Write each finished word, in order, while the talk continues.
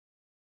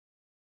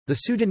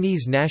The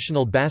Sudanese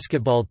national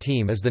basketball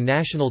team is the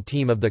national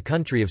team of the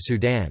country of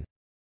Sudan.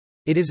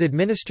 It is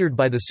administered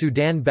by the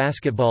Sudan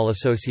Basketball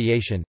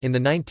Association. In the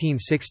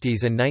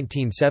 1960s and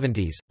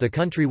 1970s, the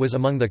country was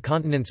among the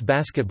continent's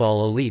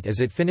basketball elite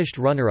as it finished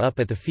runner-up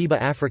at the FIBA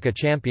Africa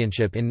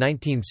Championship in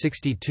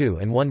 1962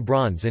 and won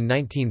bronze in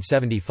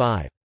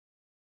 1975.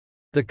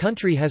 The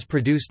country has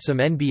produced some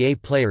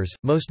NBA players,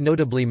 most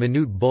notably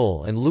Manute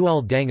Bol and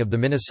Luol Deng of the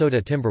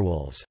Minnesota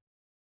Timberwolves.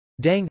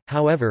 Deng,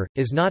 however,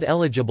 is not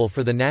eligible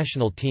for the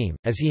national team,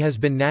 as he has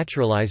been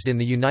naturalized in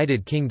the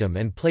United Kingdom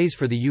and plays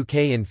for the UK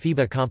in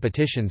FIBA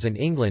competitions and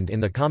England in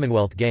the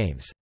Commonwealth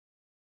Games.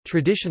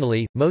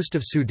 Traditionally, most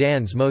of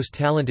Sudan's most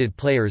talented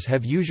players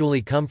have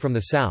usually come from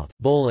the south.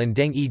 Bol and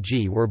Deng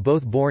e.g. were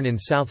both born in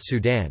South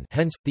Sudan,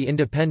 hence, the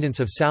independence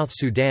of South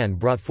Sudan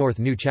brought forth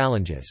new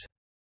challenges.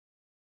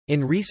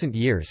 In recent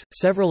years,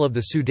 several of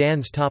the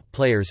Sudan's top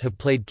players have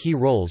played key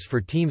roles for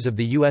teams of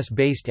the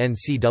US-based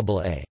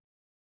NCAA.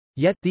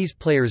 Yet, these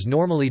players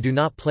normally do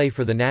not play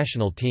for the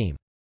national team.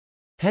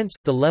 Hence,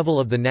 the level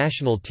of the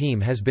national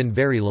team has been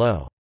very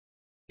low.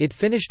 It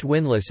finished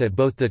winless at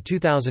both the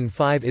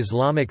 2005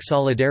 Islamic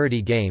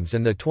Solidarity Games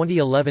and the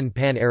 2011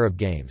 Pan-Arab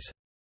Games.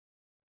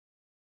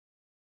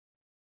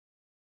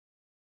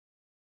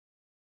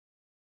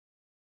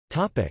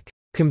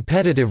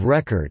 Competitive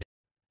record.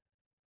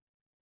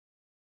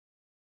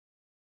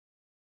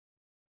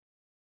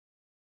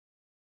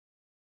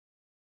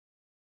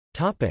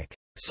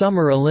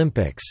 Summer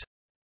Olympics.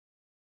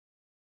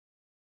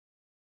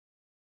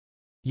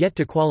 Yet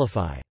to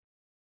qualify.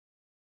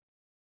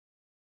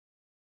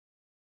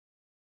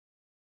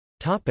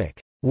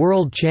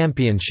 World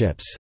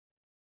Championships.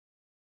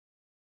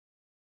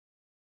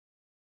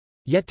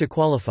 Yet to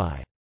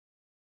qualify.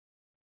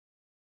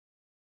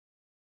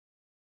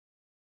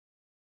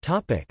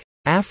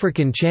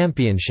 African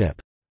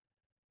Championship.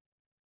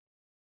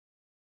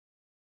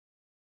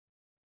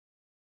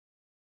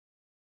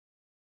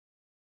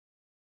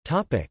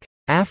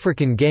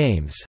 African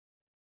Games.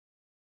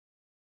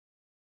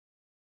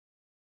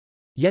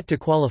 Yet to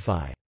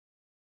qualify.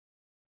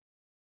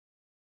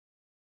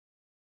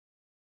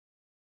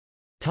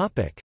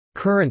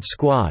 Current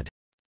squad.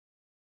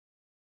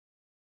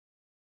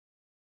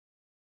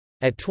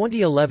 At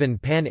 2011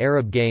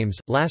 Pan-Arab Games,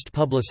 last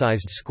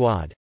publicized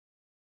squad.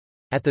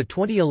 At the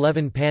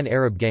 2011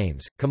 Pan-Arab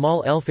Games,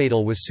 Kamal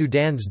El-Fadel was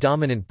Sudan's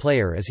dominant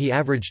player as he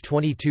averaged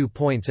 22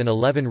 points and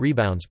 11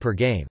 rebounds per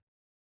game.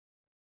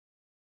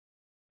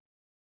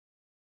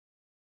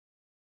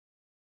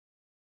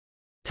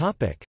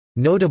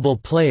 Notable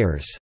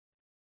players.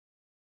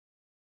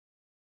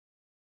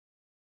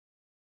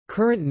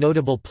 Current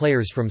notable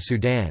players from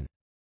Sudan.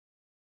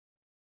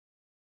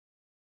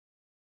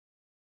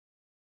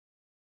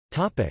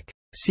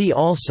 See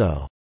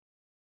also: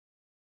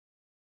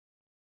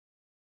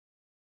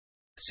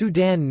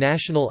 Sudan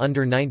national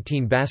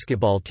under-19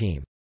 basketball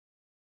team.